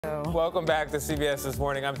Welcome back to CBS This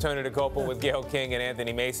Morning. I'm Tony Dokoupil with Gayle King and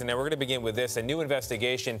Anthony Mason. And we're going to begin with this, a new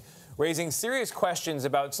investigation raising serious questions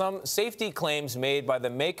about some safety claims made by the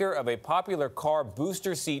maker of a popular car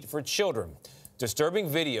booster seat for children. Disturbing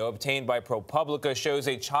video obtained by ProPublica shows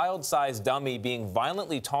a child-sized dummy being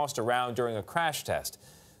violently tossed around during a crash test.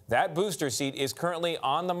 That booster seat is currently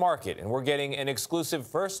on the market, and we're getting an exclusive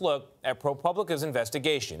first look at ProPublica's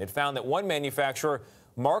investigation. It found that one manufacturer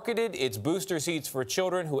marketed its booster seats for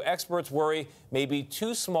children who experts worry may be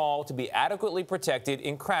too small to be adequately protected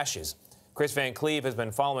in crashes. Kris Van Cleave has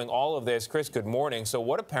been following all of this. Kris, good morning. So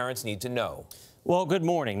what do parents need to know? Well, good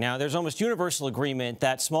morning. Now, there's almost universal agreement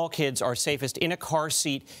that small kids are safest in a car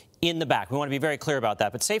seat in the back. We want to be very clear about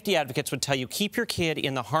that. But safety advocates would tell you keep your kid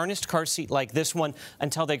in the harnessed car seat like this one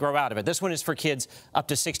until they grow out of it. This one is for kids up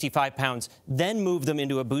to 65 pounds. Then move them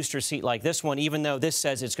into a booster seat like this one, even though this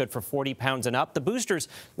says it's good for 40 pounds and up. The boosters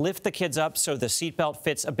lift the kids up so the seatbelt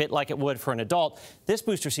fits a bit like it would for an adult. This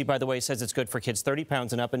booster seat, by the way, says it's good for kids 30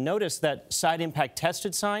 pounds and up. And notice that side impact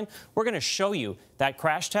tested sign. We're going to show you that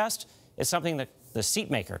crash test is something that the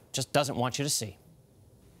seat maker just doesn't want you to see.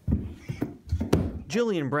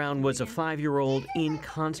 Jillian Brown was a 5-year-old in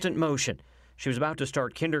constant motion. She was about to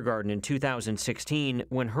start kindergarten in 2016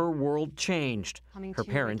 when her world changed. Her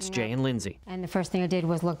parents, Jay and Lindsay. And the first thing I did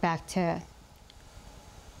was look back to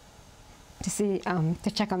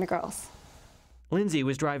check on the girls. Lindsay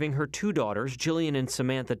was driving her 2 daughters, Jillian and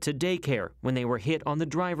Samantha, to daycare when they were hit on the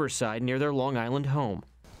driver's side near their Long Island home.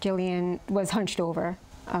 Jillian was hunched over.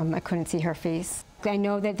 I couldn't see her face. I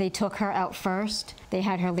know that they took her out first. They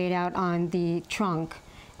had her laid out on the trunk,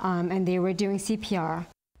 and they were doing CPR.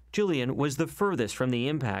 Jillian was the furthest from the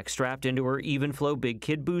impact, strapped into her Evenflo Big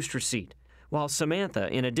Kid booster seat. While Samantha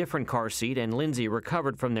in a different car seat and Lindsay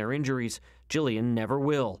recovered from their injuries, Jillian never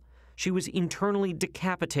will. She was internally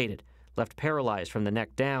decapitated, left paralyzed from the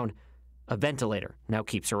neck down. A ventilator now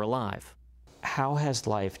keeps her alive. How has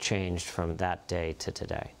life changed from that day to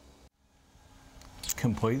today?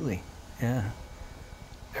 Completely, yeah.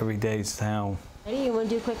 Every day's how. Ready? You want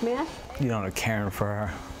to do quick math? You know, caring for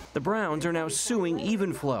her. The Browns are now suing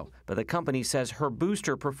Evenflo, but the company says her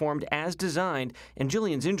booster performed as designed, and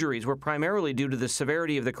Jillian's injuries were primarily due to the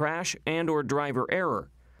severity of the crash and/or driver error.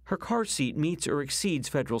 Her car seat meets or exceeds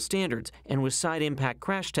federal standards and was side impact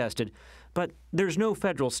crash tested, but there's no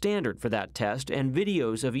federal standard for that test, and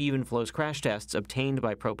videos of Evenflo's crash tests obtained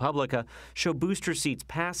by ProPublica show booster seats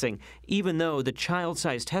passing, even though the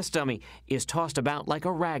child-sized test dummy is tossed about like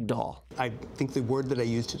a rag doll. I think the word that I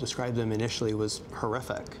used to describe them initially was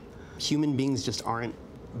horrific. Human beings just aren't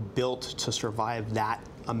built to survive that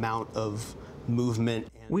amount of movement.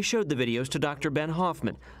 We showed the videos to Dr. Ben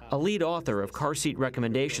Hoffman, a lead author of car seat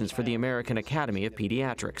recommendations for the American Academy of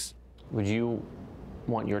Pediatrics. Would you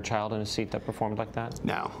want your child in a seat that performed like that?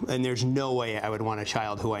 No, and there's no way I would want a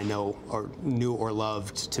child who I know or knew or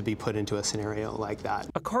loved to be put into a scenario like that.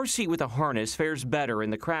 A car seat with a harness fares better in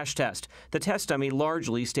the crash test. The test dummy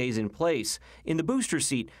largely stays in place. In the booster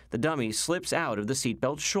seat, the dummy slips out of the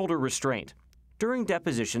seatbelt shoulder restraint. During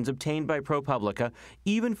depositions obtained by ProPublica,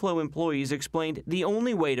 Evenflo employees explained the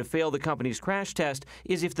only way to fail the company's crash test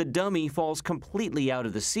is if the dummy falls completely out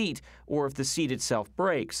of the seat or if the seat itself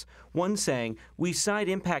breaks. One saying, "We side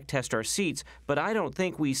impact test our seats, but I don't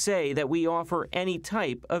think we say that we offer any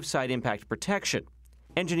type of side impact protection."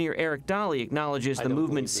 Engineer Eric Dolly acknowledges the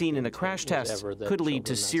movement seen in the crash tests could lead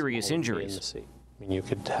to serious injuries. I mean, you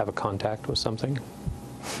could have a contact with something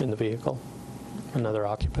in the vehicle, another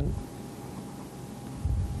occupant.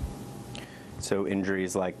 So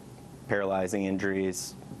injuries like paralyzing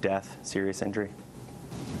injuries, death, serious injury?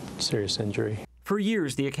 Serious injury. For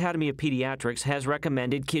years, the Academy of Pediatrics has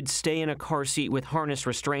recommended kids stay in a car seat with harness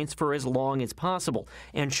restraints for as long as possible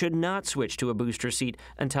and should not switch to a booster seat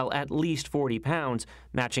until at least 40 pounds,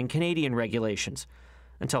 matching Canadian regulations.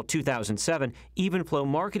 Until 2007, Evenflo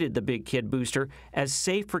marketed the Big Kid booster as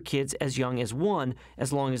safe for kids as young as 1,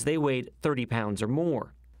 as long as they weighed 30 pounds or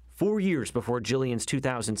more. 4 years before Jillian's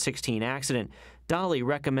 2016 accident, Dolly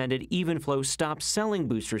recommended Evenflo stop selling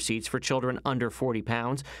booster seats for children under 40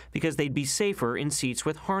 pounds because they'd be safer in seats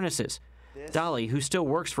with harnesses. Dolly, who still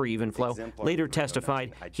works for Evenflo, later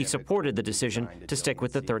testified he supported the decision to stick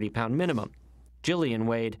with the 30-pound minimum. Jillian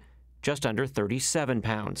weighed just under 37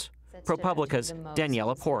 pounds. ProPublica's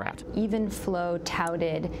Daniela Porat. Evenflo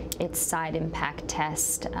touted its side impact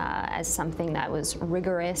test as something that was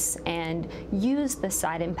rigorous and used the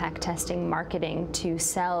side impact testing marketing to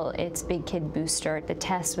sell its Big Kid booster. The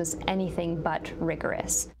test was anything but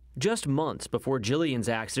rigorous. Just months before Jillian's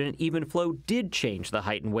accident, Evenflo did change the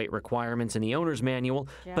height and weight requirements in the owner's manual,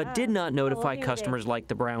 but did not notify customers like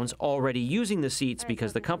the Browns already using the seats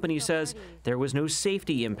because the company says there was no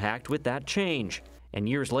safety impact with that change. And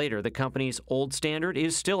years later, the company's old standard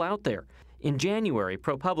is still out there. In January,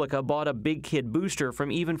 ProPublica bought a Big Kid booster from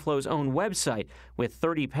Evenflo's own website with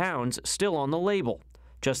 30 pounds still on the label.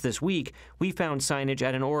 Just this week, we found signage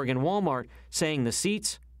at an Oregon Walmart saying the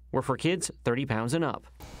seats were for kids 30 pounds and up.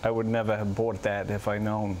 I would never have bought that if I'd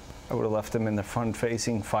known. I would have left them in the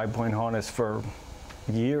front-facing 5-point harness for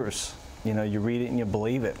years. You know, you read it and you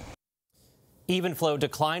believe it. Evenflo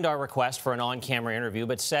declined our request for an on-camera interview,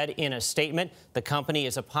 but said in a statement the company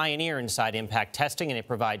is a pioneer in side impact testing and it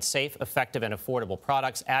provides safe, effective, and affordable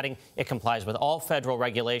products, adding it complies with all federal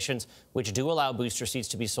regulations, which do allow booster seats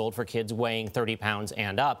to be sold for kids weighing 30 pounds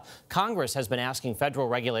and up. Congress has been asking federal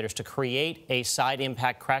regulators to create a side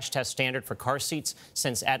impact crash test standard for car seats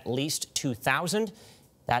since at least 2000.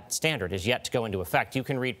 That standard is yet to go into effect. You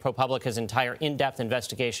can read ProPublica's entire in-depth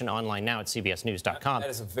investigation online now at cbsnews.com. That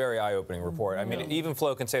is a very eye-opening report. I mean,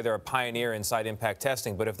 Evenflo can say they're a pioneer in side impact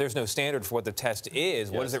testing, but if there's no standard for what the test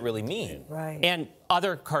is, what does it really mean? Right. And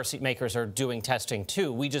other car seat makers are doing testing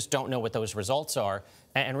too. We just don't know what those results are.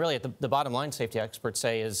 And really, the bottom line, safety experts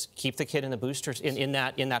say, is keep the kid in the boosters in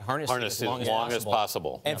that harness as long as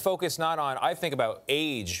possible. And focus not on, I think about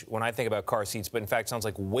age when I think about car seats, but in fact, sounds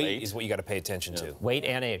like weight is what you got to pay attention to. Weight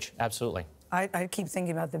and age, absolutely. I keep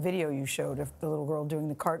thinking about the video you showed of the little girl doing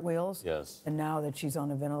the cartwheels. Yes. And now that she's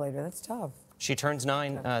on a ventilator, that's tough. She turns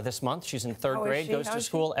 9 this month. She's in 3rd grade, goes to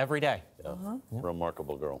school every day.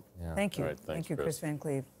 Remarkable girl. Thank you. All right, Thank you, Kris Van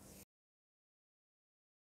Cleave.